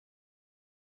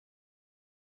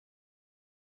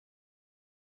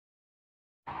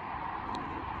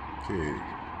Okay,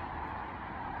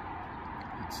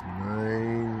 it's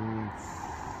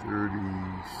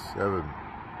 9:37.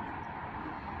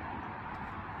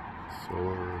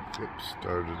 Solar eclipse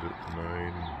started at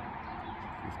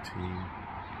 9:15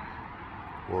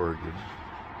 Oregon,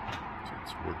 so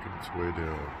it's working its way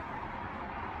down.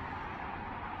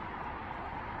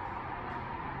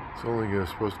 It's only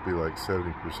supposed to be like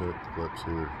 70% eclipse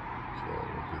here, so it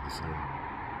won't be the same.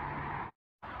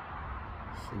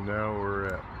 So now we're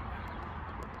at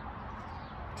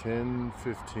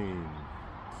 10:15,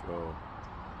 so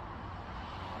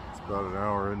it's about an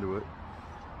hour into it.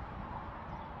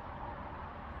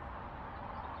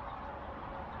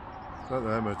 It's not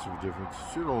that much of a difference.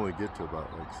 It should only get to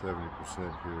about like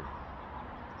 70% here.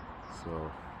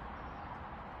 So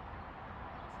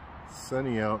it's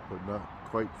sunny out, but not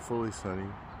quite fully sunny.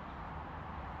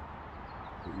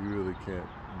 But you really can't,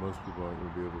 most people aren't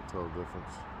going to be able to tell the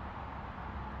difference.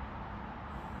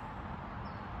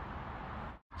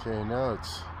 Okay, now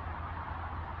it's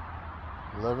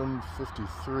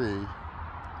 11:53.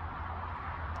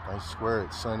 I swear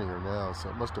it's sunnier now, so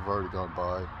it must have already gone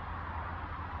by.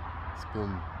 It's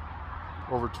been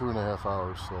over 2.5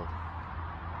 hours, so.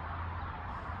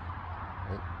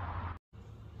 Right.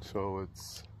 So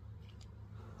it's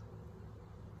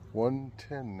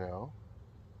 1:10 now,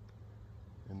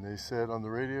 and they said on the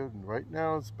radio, right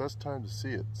now it's the best time to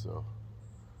see it, so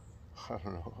I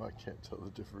don't know, I can't tell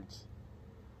the difference.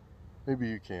 Maybe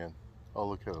you can. I'll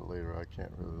look at it later. I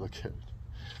can't really look at it.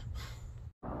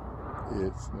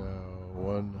 It's now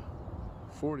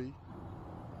 1:40.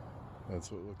 That's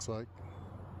what it looks like.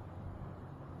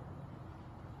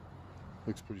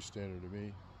 Looks pretty standard to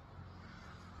me.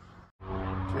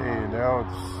 Okay, now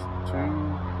it's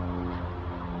 2.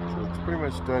 So it's pretty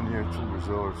much done here. It's in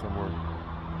Brazil or somewhere.